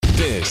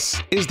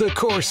This is the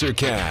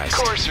CorserCast.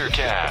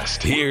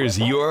 CorserCast. Here's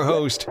your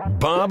host,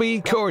 Bobby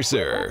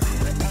Corser.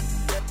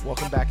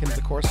 Welcome back into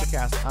the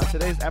CorserCast. On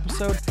today's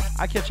episode,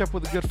 I catch up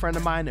with a good friend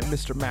of mine,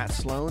 Mr. Matt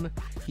Sloan.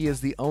 He is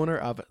the owner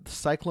of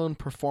Cyclone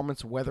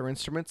Performance Weather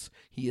Instruments.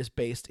 He is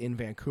based in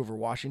Vancouver,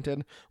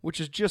 Washington,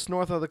 which is just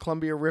north of the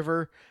Columbia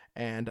River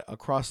and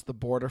across the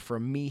border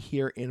from me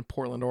here in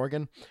Portland,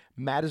 Oregon.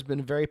 Matt has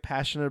been very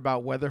passionate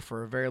about weather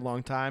for a very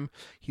long time.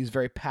 He's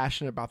very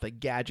passionate about the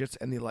gadgets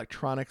and the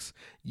electronics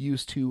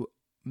used to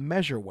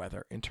measure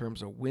weather in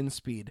terms of wind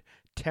speed,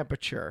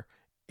 temperature,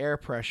 air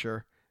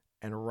pressure,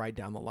 and right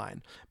down the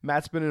line.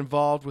 Matt's been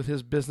involved with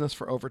his business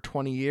for over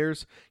 20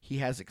 years. He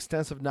has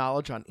extensive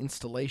knowledge on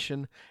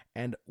installation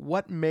and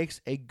what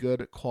makes a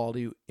good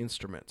quality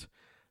instrument.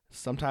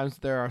 Sometimes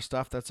there are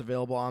stuff that's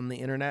available on the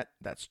internet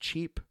that's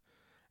cheap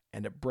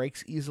and it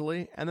breaks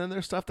easily, and then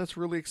there's stuff that's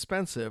really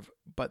expensive,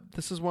 but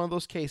this is one of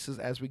those cases.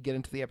 As we get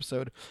into the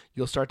episode,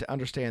 you'll start to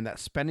understand that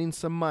spending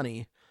some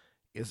money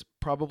is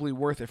probably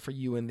worth it for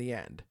you in the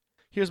end.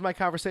 Here's my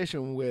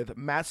conversation with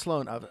Matt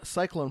Sloan of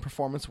Cyclone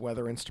Performance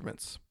Weather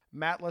Instruments.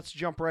 Matt, let's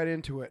jump right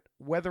into it.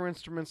 Weather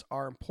instruments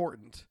are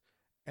important,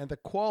 and the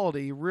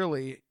quality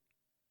really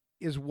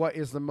is what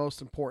is the most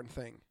important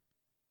thing.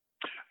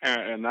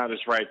 And that is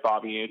right,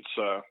 Bobby.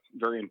 It's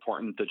very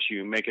important that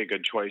you make a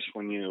good choice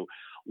when you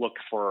look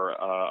for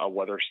a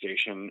weather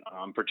station,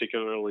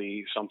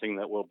 particularly something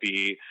that will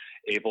be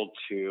able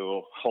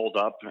to hold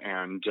up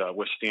and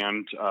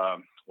withstand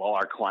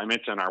our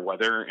climate and our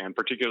weather, and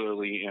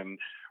particularly in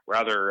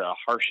rather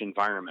harsh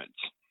environments.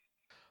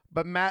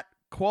 But Matt,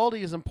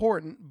 quality is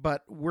important,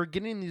 but we're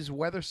getting these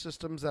weather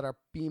systems that are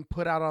being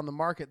put out on the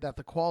market that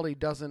the quality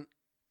doesn't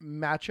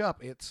match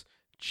up. It's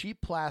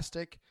cheap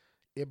plastic,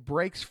 it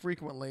breaks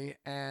frequently,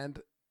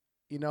 and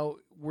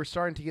we're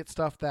starting to get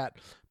stuff that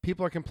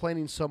people are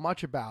complaining so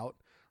much about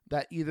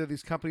that either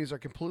these companies are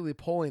completely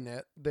pulling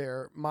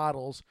their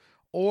models,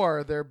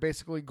 or they're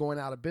basically going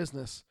out of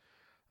business.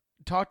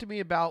 Talk to me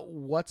about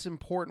what's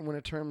important when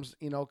it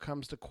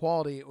comes to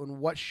quality, and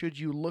what should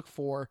you look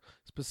for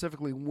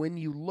specifically when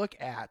you look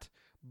at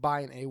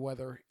buying a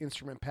weather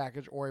instrument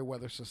package or a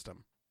weather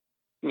system.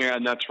 Yeah,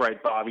 and that's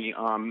right, Bobby.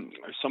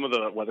 Some of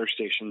the weather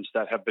stations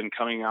that have been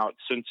coming out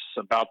since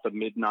about the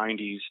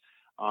mid-'90s,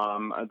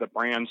 the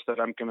brands that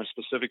I'm going to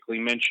specifically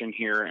mention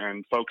here,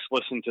 and folks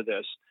listen to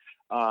this,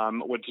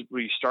 would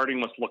be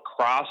starting with La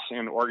Crosse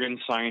and Oregon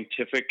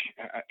Scientific,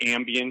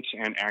 Ambient,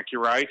 and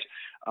Accurite.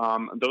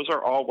 Those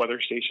are all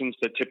weather stations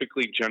that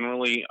typically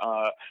generally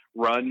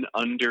run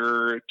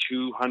under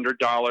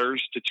 $200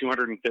 to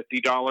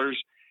 $250.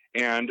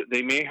 And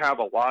they may have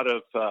a lot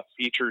of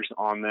features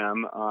on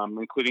them,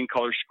 including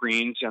color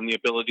screens and the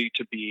ability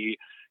to be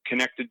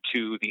connected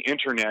to the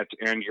internet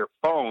and your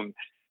phone.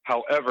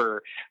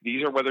 However,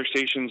 these are weather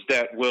stations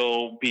that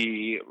will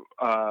be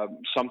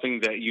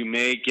something that you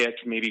may get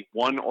maybe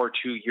 1 or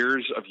 2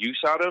 years of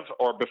use out of,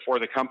 or before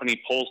the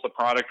company pulls the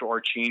product or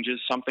changes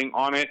something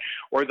on it,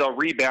 or they'll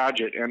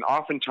rebadge it. And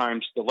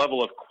oftentimes the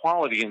level of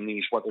quality in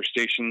these weather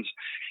stations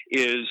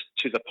is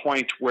to the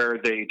point where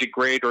they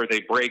degrade or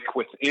they break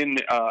within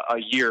a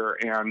year,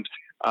 and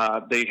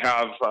they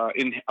have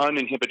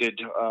uninhibited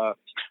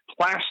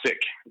plastic,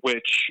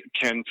 which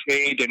can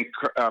fade and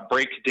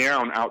break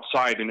down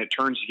outside, and it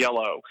turns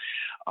yellow.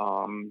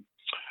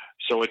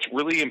 So it's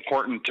really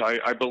important.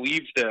 I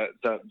believe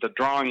the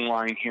drawing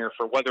line here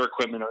for weather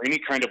equipment or any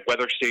kind of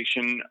weather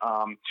station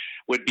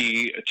would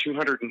be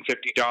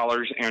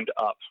 $250 and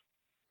up.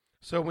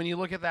 So when you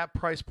look at that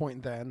price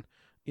point, then,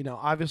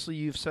 obviously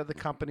you've said the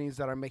companies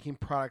that are making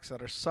products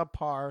that are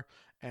subpar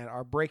and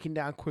are breaking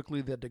down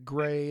quickly, that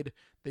degrade,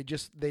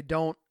 they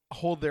don't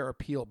hold their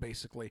appeal,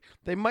 basically.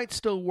 They might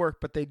still work,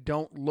 but they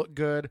don't look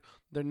good.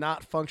 They're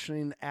not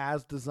functioning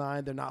as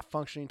designed. They're not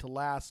functioning to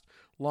last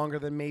longer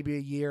than maybe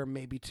a year,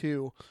 maybe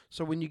 2.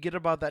 So when you get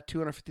about that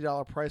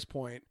 $250 price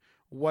point,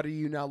 what are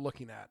you now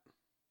looking at?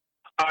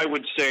 I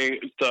would say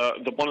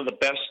the one of the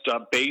best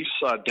base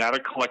data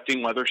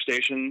collecting weather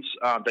stations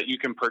that you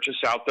can purchase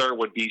out there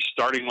would be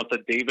starting with the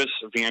Davis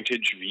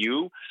Vantage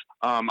View.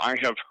 I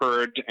have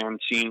heard and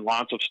seen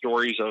lots of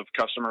stories of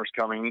customers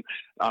coming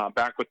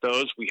back with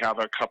those. We have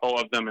a couple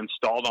of them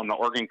installed on the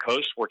Oregon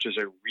coast, which is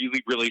a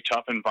really, really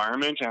tough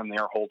environment, and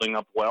they're holding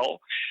up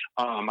well.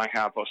 I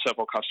have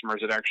several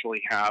customers that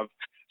actually have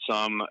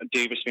some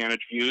Davis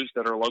Vantage Views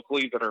that are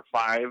locally that are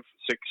 5,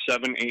 6,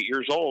 7, 8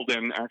 years old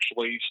and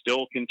actually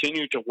still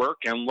continue to work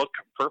and look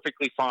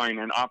perfectly fine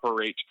and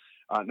operate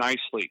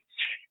nicely.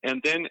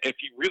 And then if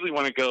you really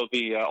want to go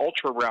the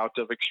ultra route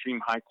of extreme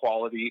high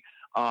quality,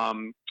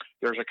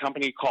 there's a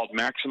company called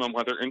Maximum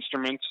Weather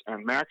Instruments,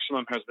 and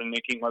Maximum has been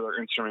making weather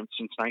instruments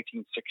since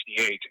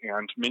 1968,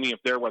 and many of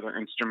their weather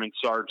instruments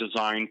are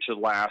designed to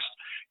last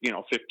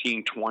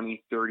 15,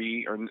 20,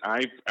 30, and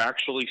I've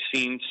actually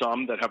seen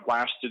some that have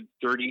lasted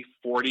 30,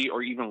 40,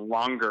 or even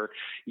longer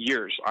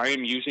years. I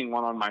am using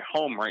one on my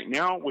home right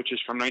now, which is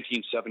from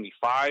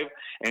 1975,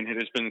 and it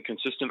has been in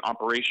consistent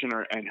operation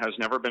and has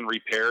never been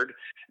repaired,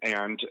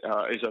 and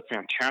is a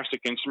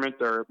fantastic instrument.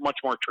 They're much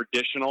more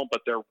traditional,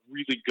 but they're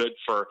really good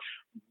for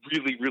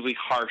really, really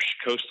harsh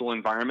coastal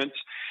environments.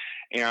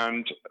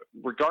 And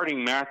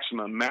regarding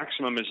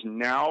Maximum is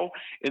now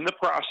in the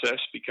process,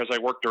 because I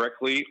work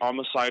directly on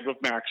the side of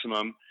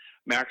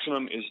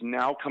Maximum is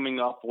now coming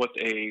up with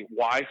a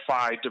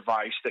Wi-Fi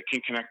device that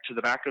can connect to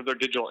the back of their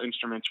digital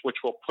instruments, which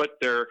will put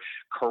their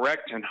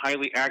correct and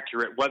highly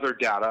accurate weather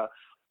data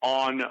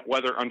on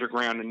Weather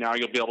Underground, and now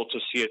you'll be able to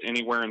see it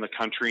anywhere in the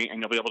country, and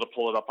you'll be able to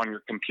pull it up on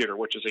your computer,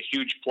 which is a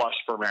huge plus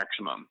for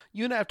Maximum.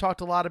 You and I have talked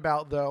a lot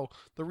about, though,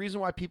 the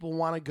reason why people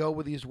want to go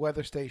with these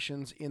weather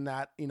stations in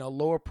that,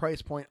 lower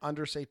price point,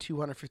 under, say,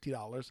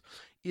 $250,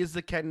 is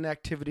the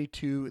connectivity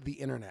to the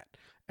internet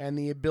and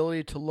the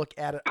ability to look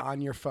at it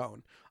on your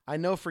phone. I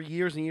know for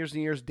years and years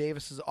and years,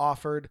 Davis has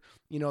offered,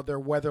 their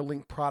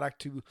WeatherLink product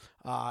to,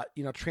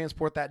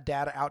 transport that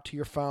data out to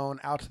your phone,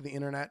 out to the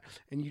internet.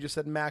 And you just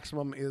said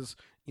Maximum is,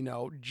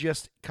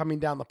 just coming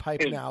down the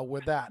pipe now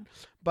with that.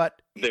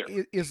 But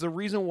is the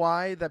reason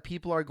why that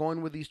people are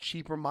going with these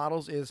cheaper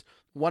models is,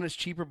 one, is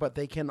cheaper, but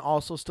they can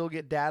also still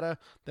get data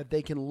that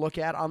they can look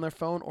at on their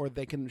phone or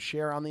they can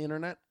share on the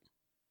internet?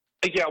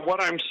 Yeah,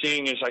 what I'm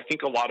seeing is I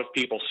think a lot of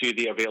people see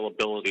the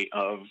availability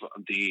of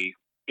the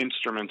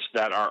instruments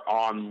that are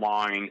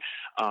online,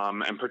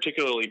 and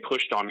particularly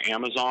pushed on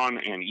Amazon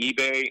and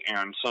eBay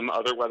and some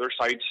other weather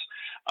sites.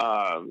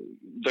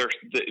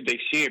 They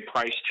see a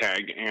price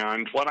tag,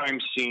 and what I'm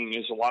seeing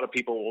is a lot of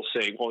people will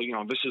say, well,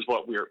 this is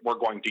what we're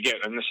going to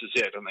get, and this is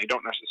it, and they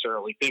don't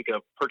necessarily think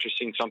of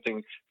purchasing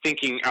something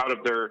thinking out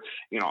of their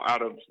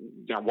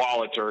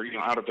wallet or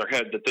out of their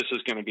head that this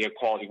is going to be a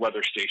quality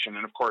weather station.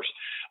 And of course,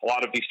 a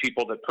lot of these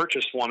people that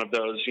purchase one of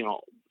those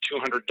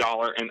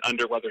 $200 and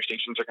under weather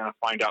stations are going to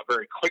find out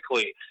very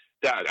quickly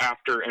that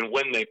after and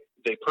when they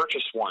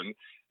purchase one,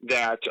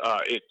 that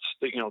it's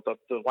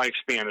the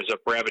lifespan is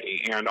of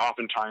brevity, and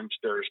oftentimes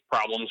there's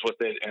problems with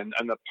it. And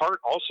the part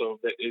also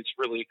that is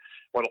really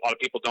what a lot of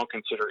people don't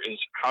consider is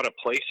how to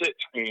place it,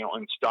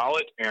 install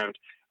it, and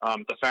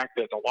the fact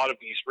that a lot of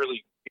these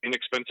really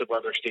inexpensive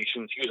weather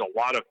stations use a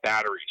lot of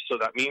batteries. So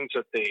that means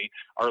that they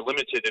are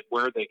limited at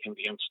where they can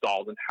be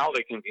installed and how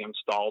they can be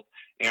installed.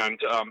 And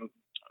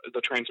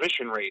the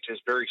transmission rate is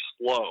very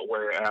slow,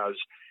 whereas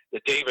the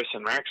Davis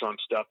and Maximum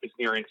stuff is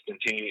near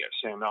instantaneous.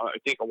 And I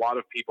think a lot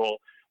of people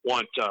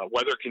want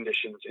weather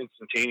conditions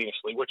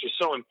instantaneously, which is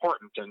so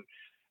important. And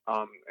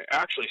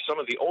actually, some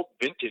of the old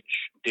vintage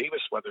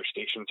Davis weather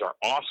stations are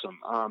awesome.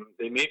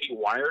 They may be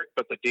wired,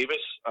 but the Davis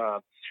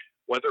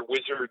Weather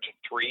Wizard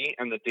 3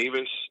 and the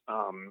Davis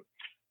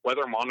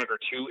Weather Monitor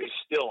 2 is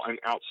still an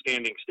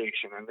outstanding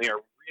station, and they are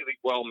really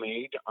well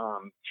made.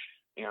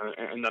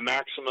 And the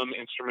Maximum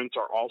instruments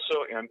are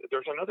also, and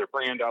there's another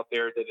brand out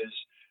there that is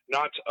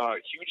not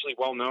hugely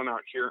well known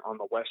out here on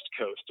the West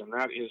Coast, and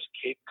that is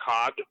Cape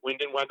Cod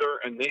Wind and Weather,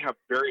 and they have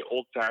very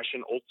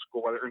old-fashioned,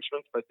 old-school weather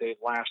instruments, but they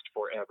last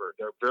forever.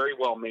 They're very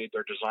well made.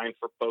 They're designed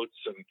for boats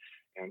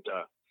and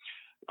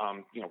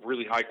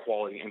really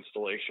high-quality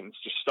installations,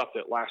 just stuff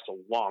that lasts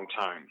a long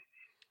time.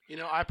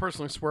 I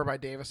personally swear by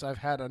Davis. I've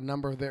had a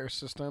number of their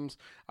systems.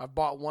 I've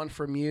bought one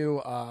from you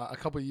a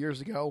couple of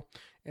years ago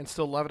and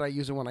still love it. I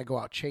use it when I go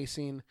out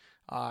chasing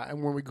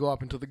and when we go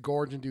up into the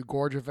gorge and do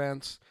gorge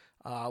events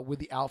with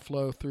the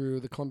outflow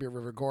through the Columbia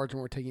River Gorge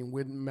when we're taking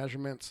wind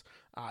measurements.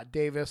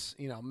 Davis,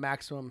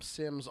 Maximum,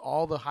 Sims,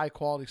 all the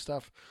high-quality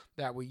stuff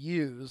that we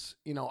use,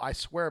 I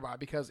swear by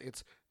because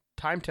it's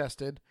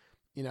time-tested.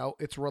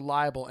 It's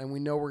reliable, and we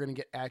know we're going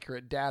to get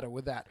accurate data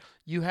with that.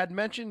 You had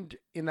mentioned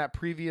in that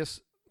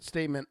previous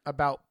statement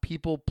about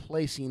people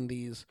placing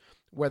these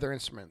weather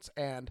instruments,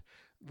 and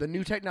the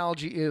new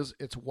technology is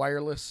it's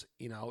wireless.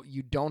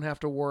 You don't have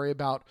to worry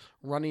about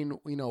running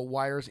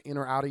wires in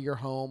or out of your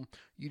home.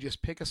 You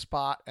just pick a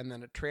spot and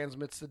then it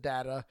transmits the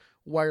data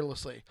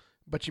wirelessly.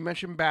 But you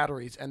mentioned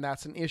batteries, and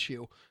that's an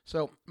issue.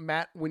 So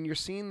Matt, when you're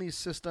seeing these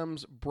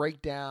systems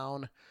break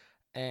down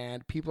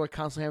and people are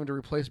constantly having to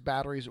replace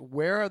batteries,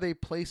 where are they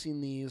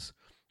placing these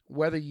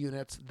weather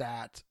units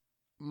that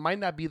might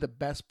not be the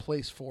best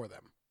place for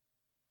them?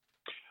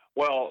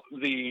 Well,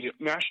 the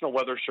National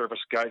Weather Service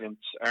guidance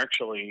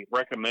actually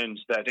recommends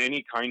that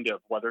any kind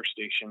of weather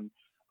station,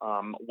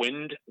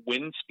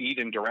 wind speed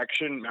and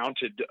direction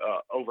mounted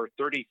over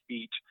 30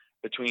 feet,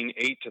 between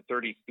 8 to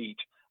 30 feet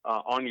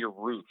on your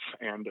roof,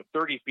 and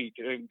 30 feet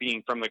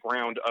being from the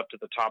ground up to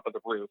the top of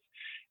the roof.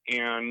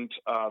 And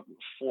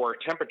for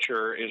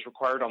temperature is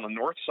required on the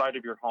north side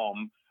of your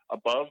home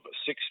above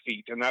 6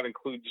 feet, and that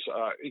includes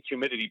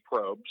humidity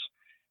probes.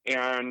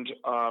 And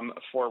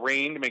for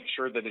rain, make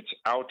sure that it's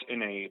out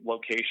in a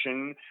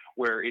location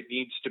where it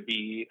needs to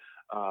be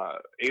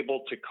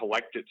able to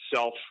collect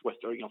itself with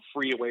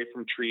free away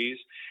from trees.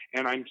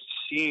 And I'm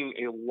seeing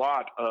a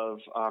lot of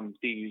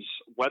these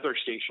weather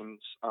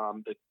stations,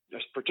 that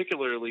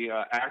particularly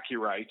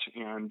Accurite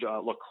and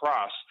La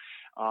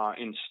Crosse,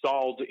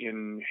 installed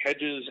in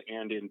hedges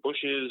and in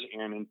bushes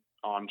and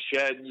on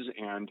sheds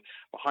and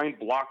behind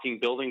blocking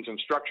buildings and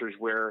structures,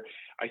 where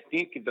I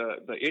think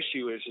the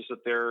issue is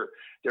that they're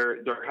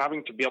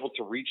having to be able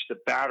to reach the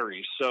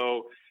batteries.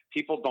 So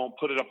people don't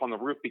put it up on the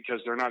roof because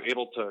they're not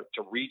able to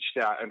reach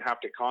that and have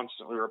to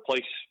constantly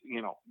replace,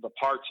 the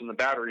parts and the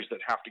batteries that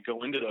have to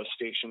go into those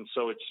stations.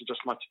 So it's just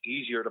much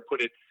easier to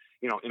put it,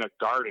 in a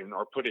garden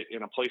or put it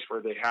in a place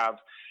where they have,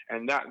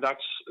 and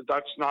that's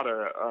not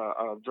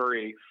a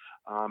very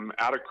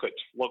adequate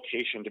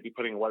location to be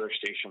putting a weather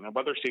station. A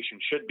weather station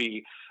should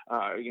be,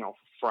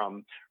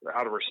 from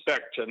out of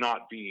respect to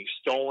not be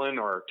stolen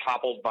or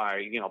toppled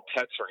by,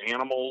 pets or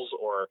animals,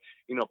 or,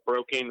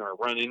 broken or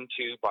run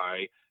into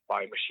by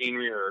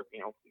machinery or,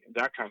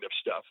 that kind of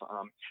stuff.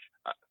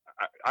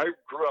 I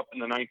grew up in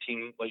the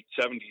late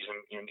 70s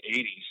and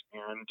 80s,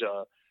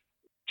 and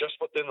just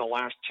within the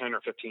last 10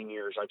 or 15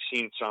 years, I've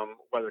seen some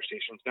weather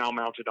stations now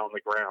mounted on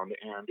the ground,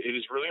 and it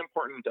is really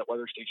important that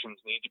weather stations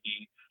need to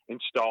be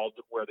installed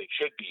where they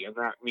should be, and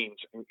that means,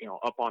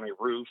 up on a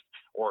roof,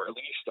 or at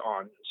least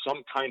on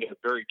some kind of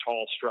very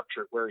tall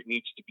structure where it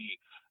needs to be,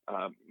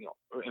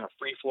 in a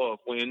free flow of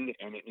wind,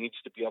 and it needs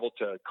to be able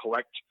to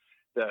collect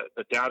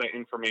the data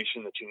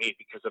information that you need,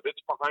 because if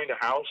it's behind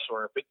a house,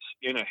 or if it's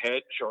in a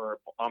hedge or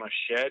on a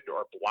shed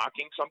or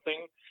blocking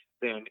something,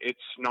 then it's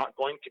not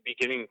going to be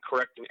getting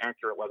correct and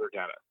accurate weather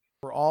data.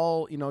 We're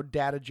all,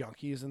 data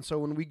junkies. And so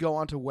when we go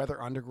onto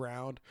Weather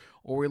Underground,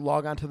 or we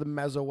log onto the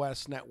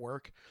MesoWest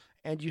network,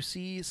 and you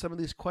see some of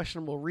these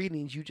questionable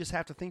readings, you just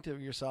have to think to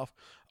yourself,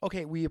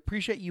 okay, we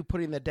appreciate you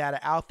putting the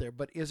data out there,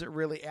 but is it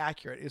really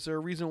accurate? Is there a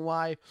reason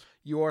why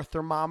your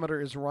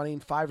thermometer is running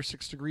 5 or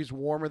 6 degrees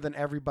warmer than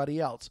everybody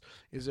else?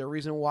 Is there a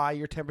reason why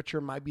your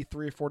temperature might be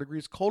 3 or 4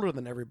 degrees colder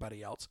than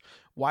everybody else?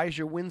 Why is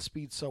your wind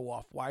speed so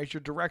off? Why is your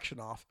direction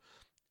off?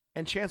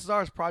 And chances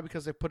are it's probably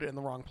because they put it in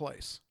the wrong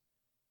place.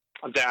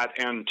 That,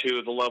 and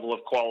to the level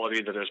of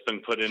quality that has been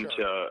put into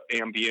Sure.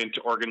 Ambient,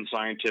 Oregon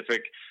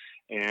Scientific,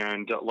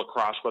 and La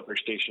Crosse weather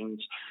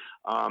stations.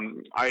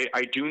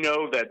 I do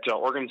know that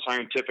Oregon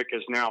Scientific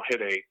has now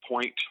hit a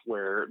point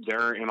where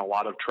they're in a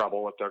lot of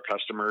trouble with their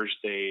customers.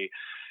 They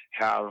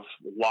have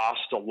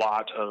lost a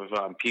lot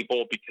of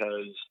people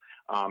because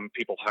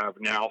people have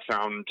now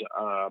found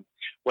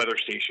weather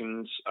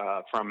stations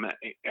from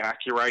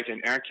Accurite,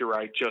 and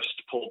Accurite just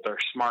pulled their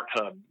Smart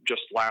Hub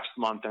just last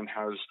month and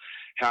has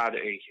had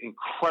a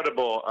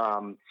incredible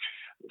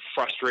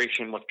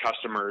frustration with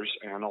customers,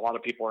 and a lot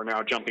of people are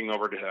now jumping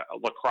over to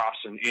La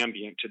Crosse and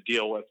Ambient to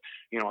deal with,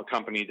 a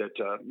company that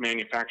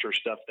manufactures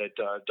stuff that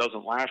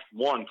doesn't last,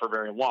 one, for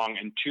very long,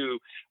 and two,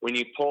 when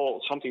you pull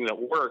something that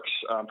works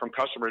from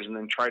customers and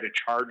then try to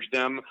charge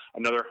them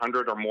another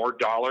 $100 or more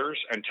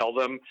and tell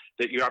them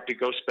that you have to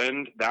go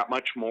spend that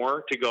much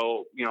more to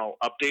go,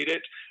 update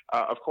it.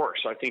 Of course,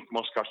 I think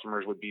most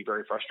customers would be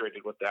very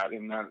frustrated with that,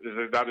 and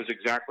that is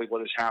exactly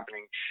what is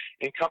happening.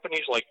 And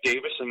companies like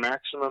Davis and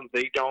Maximum,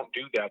 they don't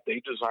do that.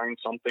 They design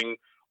something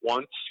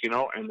once,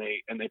 and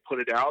they put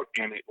it out,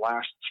 and it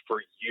lasts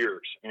for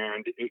years,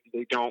 and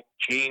they don't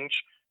change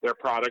their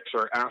products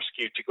or ask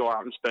you to go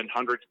out and spend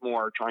hundreds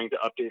more trying to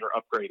update or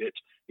upgrade it,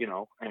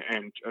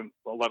 and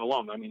let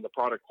alone, the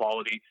product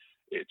quality.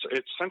 It's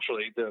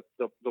essentially the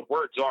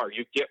words are,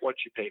 you get what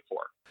you pay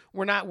for.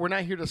 We're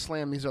not here to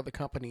slam these other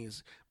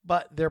companies,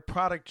 but their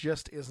product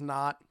just is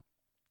not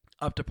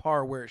up to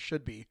par where it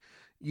should be.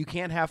 You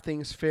can't have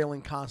things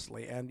failing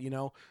constantly. And,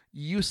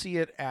 you see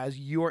it as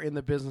you're in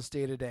the business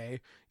day to day.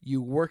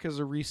 You work as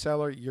a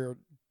reseller. You're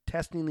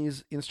testing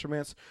these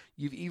instruments.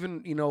 You've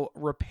even,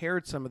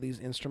 repaired some of these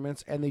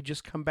instruments, and they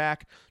just come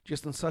back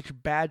just in such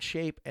bad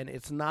shape. And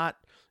it's not,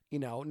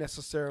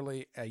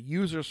 necessarily a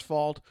user's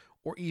fault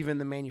or even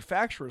the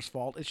manufacturer's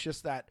fault. It's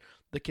just that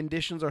the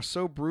conditions are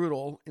so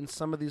brutal in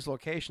some of these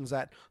locations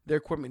that their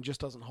equipment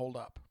just doesn't hold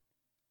up.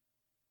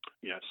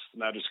 Yes,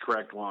 that is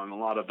correct. Well, and a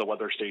lot of the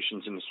weather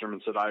stations and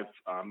instruments that I've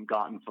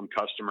gotten from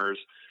customers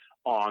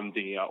on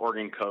the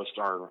Oregon coast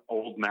are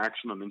old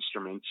Maximum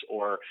instruments,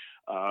 or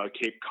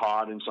Cape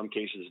Cod, in some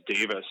cases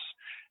Davis.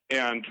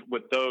 And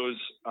with those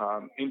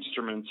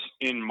instruments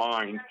in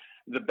mind,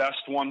 the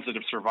best ones that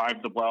have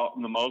survived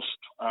the most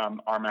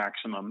are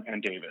Maximum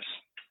and Davis.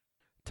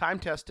 Time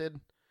tested,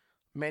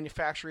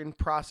 manufacturing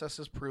process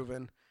is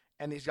proven,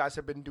 and these guys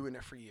have been doing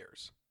it for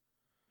years.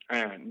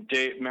 And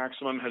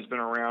Maximum has been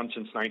around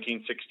since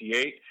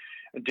 1968.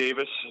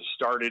 Davis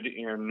started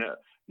in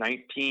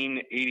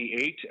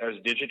 1988 as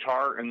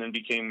Digitar, and then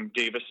became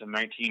Davis in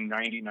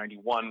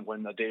 1990-91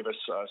 when the Davis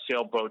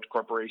Sailboat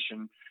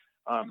Corporation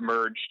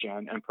merged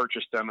and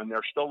purchased them. And they're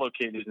still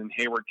located in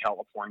Hayward,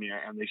 California,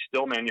 and they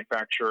still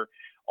manufacture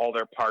all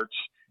their parts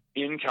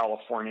in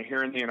California,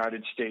 here in the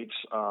United States,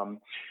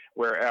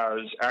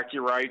 whereas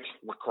Accurite,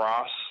 La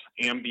Crosse,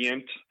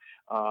 Ambient,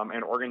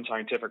 and Oregon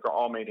Scientific are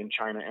all made in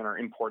China and are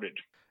imported.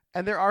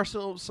 And there are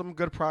still some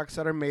good products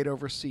that are made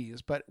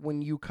overseas, but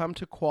when you come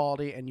to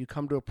quality and you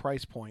come to a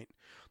price point,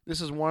 this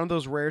is one of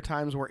those rare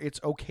times where it's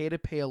okay to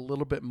pay a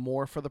little bit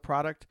more for the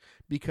product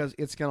because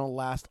it's going to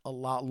last a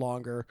lot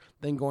longer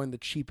than going the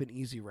cheap and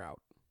easy route.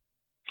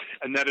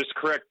 And that is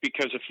correct,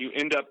 because if you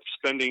end up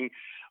spending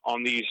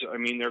on these. I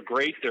mean, they're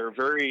great. They're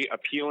very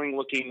appealing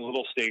looking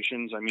little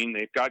stations. I mean,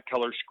 they've got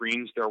color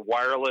screens. They're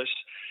wireless.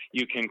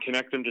 You can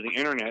connect them to the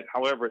internet.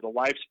 However, the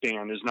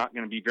lifespan is not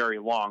going to be very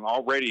long.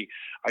 Already,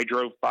 I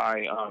drove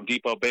by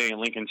Depot Bay in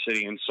Lincoln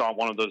City and saw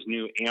one of those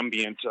new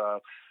ambient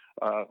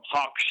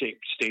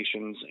hawk-shaped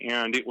stations,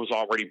 and it was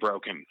already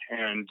broken.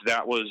 And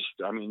that was,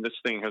 I mean, this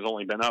thing has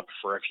only been up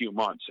for a few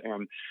months.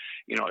 And,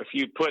 you know, if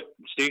you put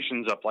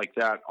stations up like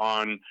that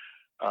on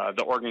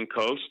the Oregon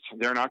coast,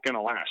 they're not going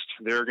to last.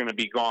 They're going to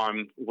be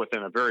gone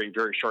within a very,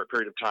 very short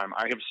period of time.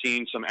 I have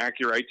seen some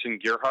Accurites in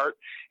Gerhardt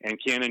and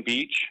Cannon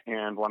Beach,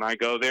 and when I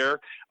go there,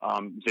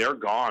 they're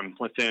gone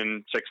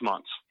within 6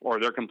 months, or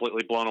they're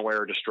completely blown away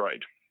or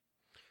destroyed.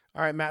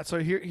 All right, Matt, so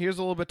here's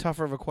a little bit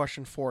tougher of a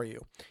question for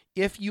you.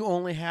 If you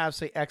only have,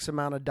 say, X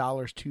amount of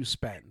dollars to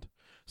spend,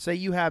 say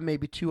you have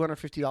maybe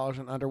 $250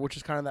 and under, which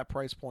is kind of that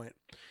price point,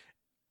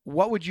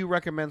 what would you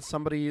recommend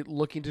somebody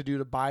looking to do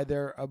to buy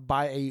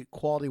a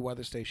quality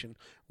weather station?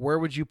 Where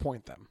would you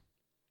point them?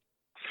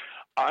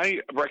 I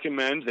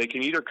recommend they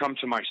can either come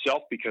to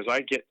myself, because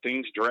I get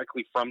things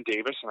directly from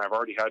Davis, and I've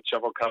already had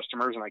several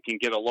customers, and I can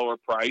get a lower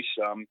price.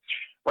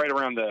 Right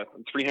around the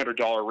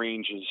 $300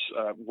 range is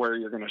where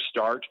you're going to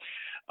start.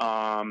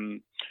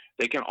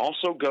 They can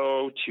also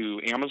go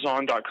to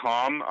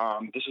Amazon.com.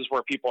 This is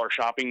where people are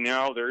shopping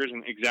now. There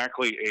isn't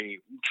exactly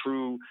a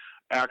true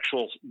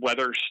actual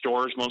weather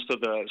stores. Most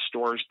of the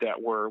stores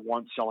that were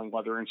once selling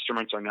weather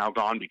instruments are now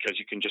gone, because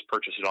you can just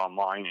purchase it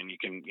online, and you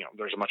can, you know,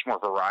 there's a much more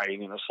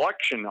variety and a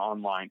selection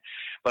online.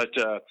 But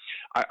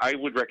I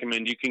would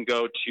recommend you can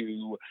go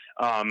to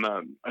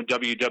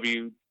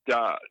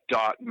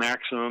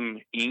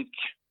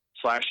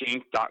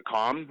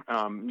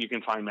www.maximuminc.com. You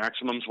can find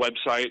Maximum's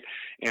website,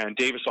 and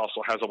Davis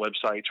also has a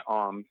website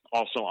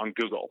also on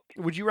Google.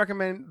 Would you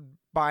recommend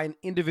buying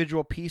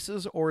individual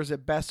pieces, or is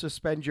it best to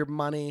spend your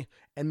money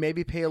and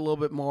maybe pay a little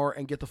bit more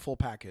and get the full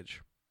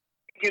package?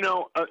 You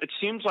know, it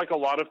seems like a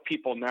lot of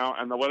people now,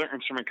 and the weather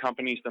instrument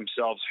companies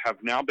themselves,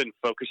 have now been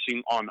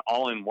focusing on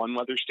all-in-one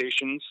weather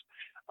stations.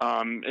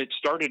 It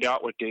started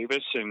out with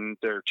Davis in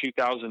their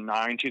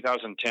 2009,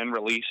 2010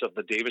 release of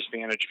the Davis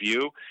Vantage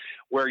View,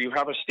 where you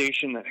have a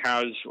station that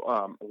has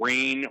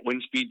rain,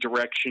 wind speed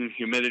direction,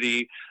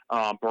 humidity,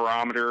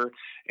 barometer,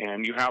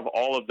 and you have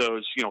all of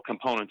those, you know,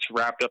 components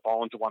wrapped up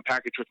all into one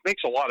package, which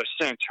makes a lot of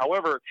sense.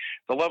 However,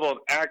 the level of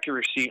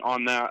accuracy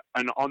on that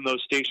and on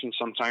those stations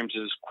sometimes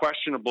is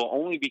questionable,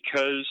 only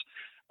because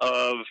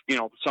of, you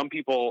know, some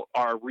people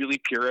are really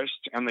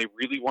purists and they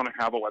really want to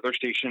have a weather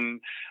station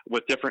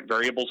with different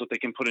variables that they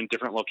can put in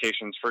different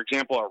locations. For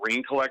example, a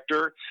rain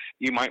collector,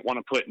 you might want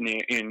to put in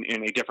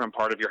a different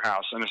part of your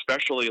house, and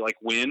especially like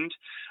wind,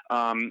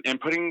 and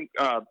putting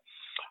a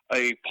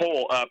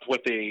pole up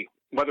with a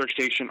weather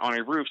station on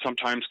a roof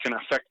sometimes can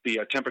affect the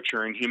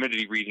temperature and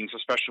humidity readings,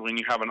 especially when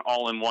you have an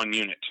all-in-one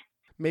unit.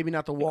 Maybe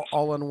not the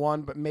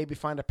all-in-one, but maybe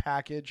find a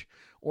package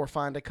or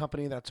find a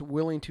company that's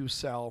willing to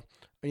sell,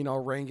 you know, a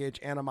rain gauge,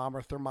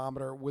 anemometer,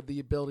 thermometer, with the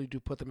ability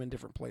to put them in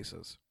different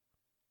places.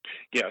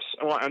 Yes,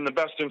 well, and the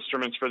best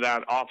instruments for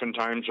that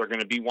oftentimes are going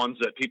to be ones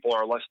that people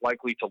are less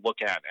likely to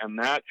look at, and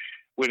that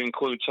would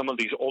include some of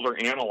these older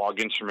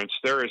analog instruments.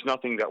 There is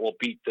nothing that will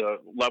beat the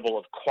level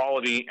of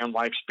quality and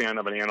lifespan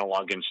of an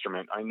analog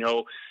instrument. I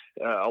know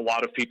a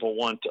lot of people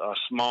want a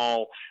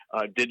small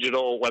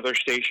digital weather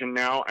station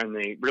now, and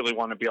they really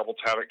want to be able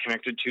to have it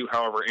connected to.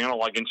 However,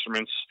 analog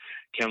instruments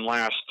can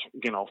last,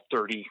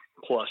 30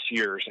 plus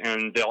years,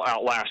 and they'll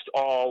outlast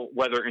all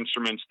weather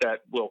instruments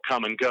that will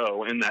come and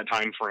go in that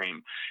time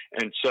frame.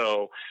 And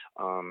so,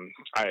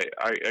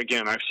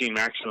 I've seen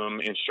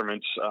Maximum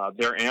instruments.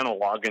 They're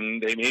analog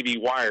and they may be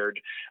wired.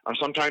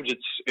 Sometimes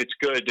it's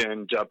good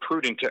and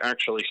prudent to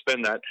actually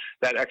spend that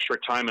extra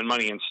time and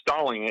money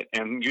installing it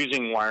and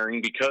using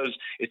wiring, because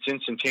it's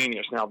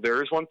instantaneous. Now,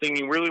 there is one thing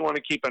you really want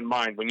to keep in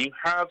mind when you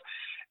have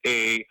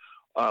a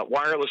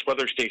wireless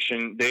weather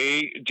station.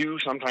 They do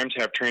sometimes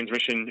have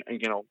transmission,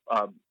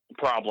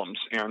 problems,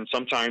 and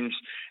sometimes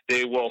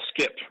they will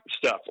skip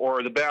stuff,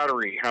 or the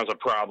battery has a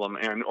problem,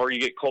 or you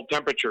get cold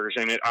temperatures,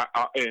 and it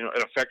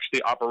affects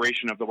the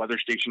operation of the weather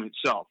station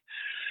itself.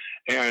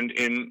 And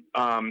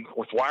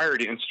with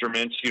wired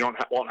instruments, you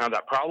won't have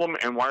that problem.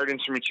 And wired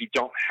instruments, you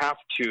don't have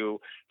to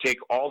take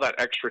all that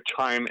extra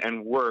time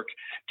and work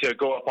to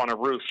go up on a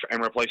roof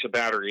and replace a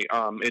battery.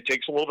 It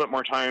takes a little bit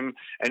more time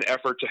and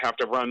effort to have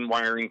to run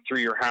wiring through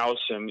your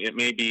house, and it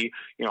may be,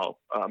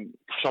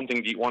 something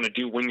that you want to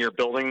do when you're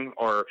building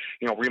or,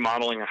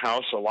 remodeling a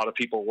house. A lot of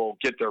people will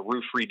get their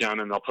roof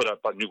redone and they'll put up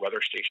a new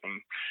weather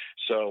station.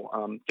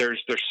 So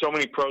there's so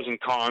many pros and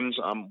cons.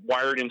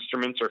 Wired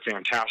instruments are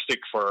fantastic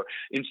for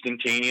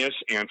instantaneous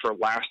and for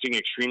lasting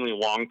extremely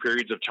long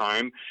periods of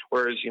time,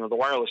 whereas the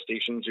wireless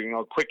stations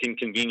are quick and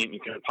convenient. You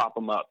can pop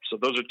them up. So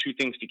those are two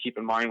things to keep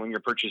in mind when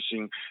you're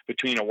purchasing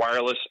between a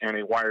wireless and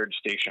a wired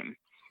station.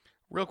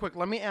 Real quick,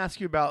 let me ask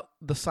you about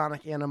the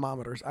sonic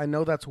anemometers. I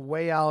know that's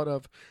way out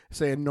of,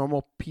 say, a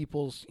normal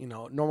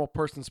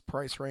person's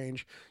price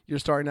range. You're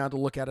starting now to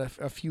look at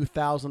a few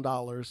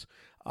 $1,000s,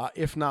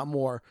 if not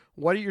more.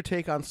 What are your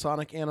take on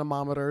sonic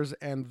anemometers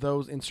and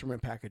those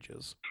instrument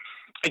packages?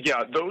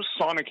 Yeah, those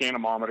sonic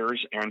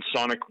anemometers and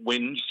sonic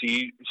wind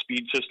speed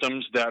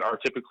systems that are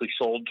typically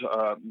sold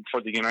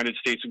for the United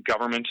States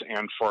government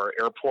and for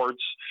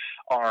airports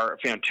are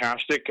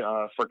fantastic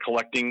for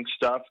collecting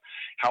stuff.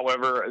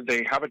 However,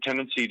 they have a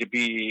tendency to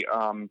be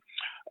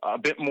a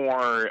bit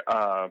more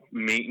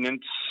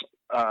maintenance,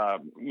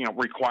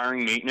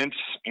 requiring maintenance,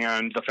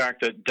 and the fact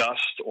that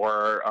dust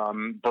or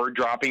bird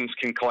droppings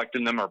can collect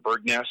in them, or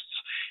bird nests,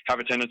 have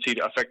a tendency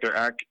to affect their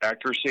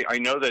accuracy. I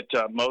know that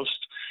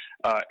most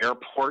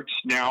airports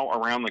now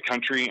around the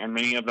country, and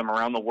many of them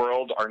around the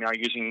world, are now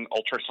using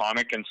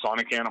ultrasonic and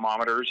sonic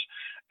anemometers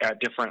at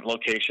different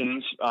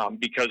locations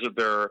because of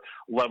their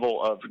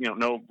level of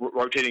no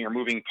rotating or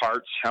moving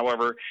parts.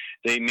 However,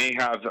 they may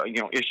have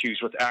issues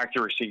with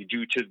accuracy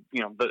due to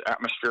the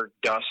atmospheric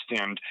dust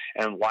and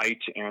light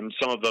and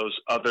some of those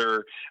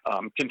other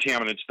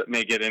contaminants that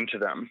may get into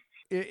them.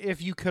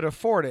 If you could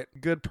afford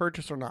it, good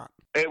purchase or not?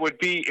 It would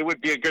be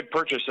a good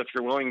purchase if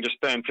you're willing to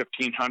spend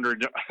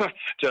 $1,500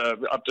 to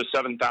up to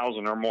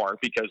 $7,000 or more,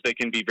 because they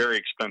can be very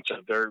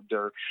expensive. Their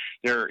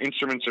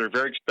instruments are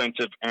very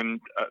expensive,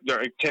 and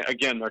they're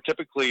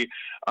typically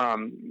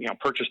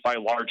purchased by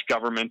large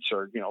governments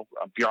or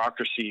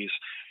bureaucracies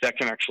that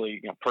can actually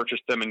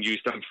purchase them and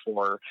use them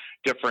for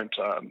different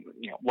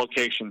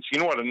locations. You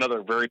know what?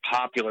 Another very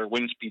popular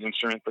wind speed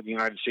instrument for the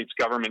United States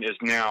government is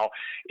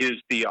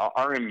the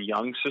RM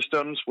Young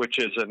systems, which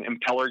is an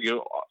impeller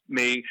you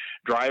may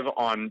drive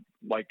on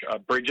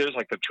bridges,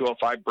 like the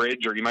 205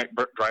 bridge, or you might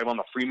drive on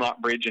the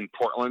Fremont Bridge in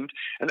Portland,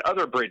 and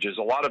other bridges.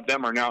 A lot of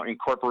them are now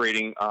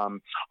incorporating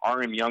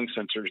RM Young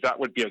sensors. That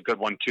would be a good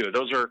one too.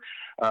 Those are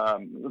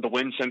the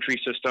Wind Sentry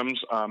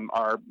systems.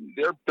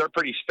 They're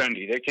pretty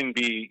spendy. They can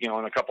be in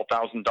a couple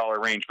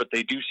 $1,000 range, but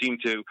they do seem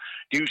to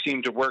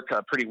work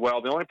pretty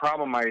well. The only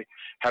problem I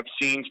have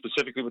seen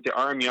specifically with the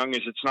RM Young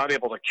is it's not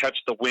able to catch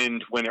the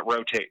wind when it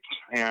rotates,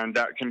 and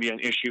that can be an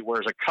issue.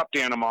 Whereas a cupped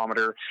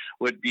anemometer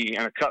would be,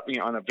 and a cup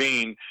on a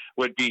vane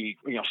would be,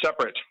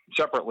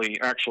 separately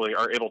actually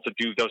are able to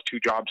do those two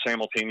jobs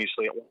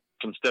simultaneously at once,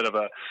 instead of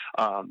an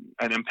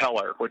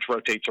impeller, which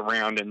rotates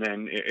around and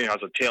then it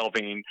has a tail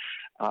vane.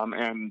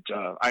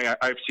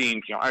 I've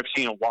seen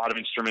a lot of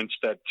instruments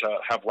that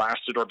have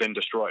lasted or been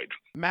destroyed.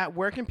 Matt,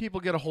 where can people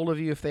get a hold of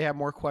you if they have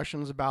more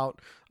questions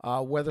about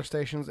weather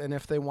stations, and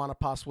if they want to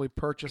possibly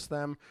purchase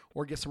them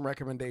or get some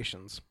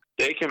recommendations?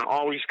 They can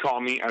always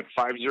call me at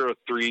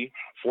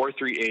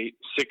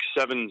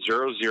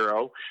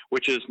 503-438-6700,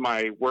 which is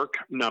my work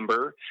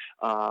number.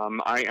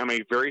 I am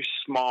a very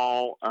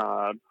small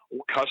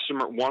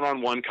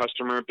one-on-one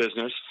customer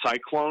business,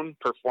 Cyclone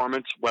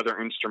Performance Weather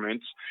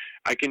Instruments.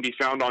 I can be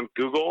found on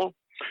Google.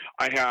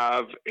 I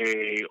have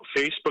a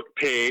Facebook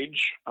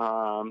page,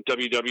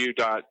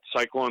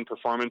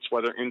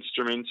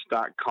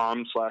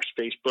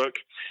 www.cycloneperformanceweatherinstruments.com/Facebook.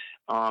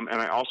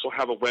 And I also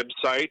have a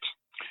website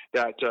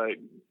that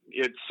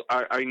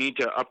I need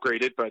to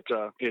upgrade it, but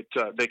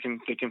they can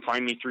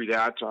find me through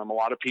that. A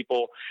lot of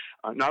people,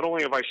 not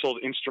only have I sold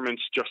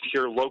instruments just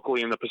here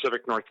locally in the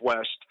Pacific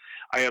Northwest,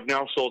 I have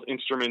now sold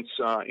instruments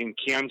in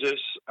Kansas.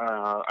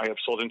 I have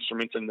sold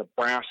instruments in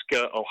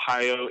Nebraska,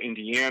 Ohio,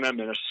 Indiana,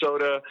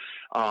 Minnesota,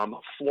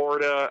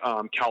 Florida,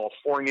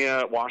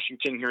 California,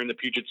 Washington, here in the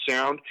Puget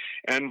Sound,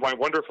 and my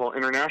wonderful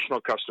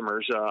international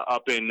customers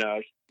up in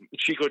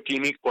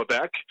Chicoutimi,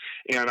 Quebec,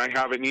 and I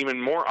have an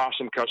even more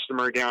awesome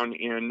customer down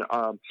in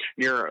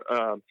near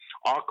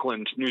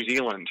Auckland, New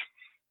Zealand.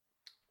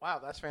 Wow,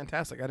 that's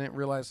fantastic. I didn't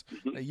realize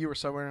that you were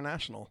so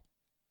international.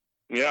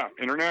 Yeah,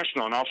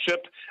 international, and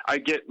I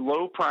get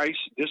low price,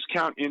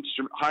 discount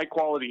high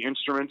quality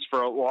instruments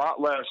for a lot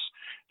less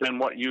than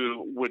what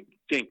you would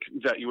think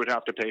that you would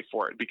have to pay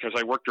for it, because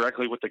I work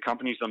directly with the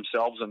companies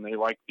themselves and they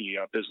like the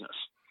business.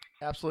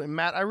 Absolutely.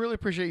 Matt, I really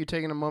appreciate you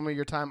taking a moment of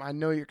your time. I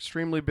know you're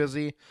extremely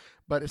busy,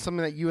 but it's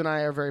something that you and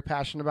I are very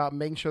passionate about,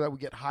 making sure that we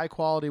get high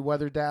quality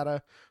weather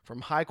data from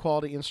high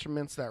quality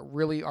instruments that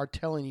really are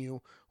telling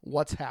you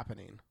what's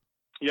happening.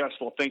 Yes,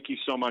 well, thank you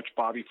so much,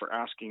 Bobby, for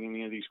asking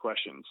any of these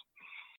questions.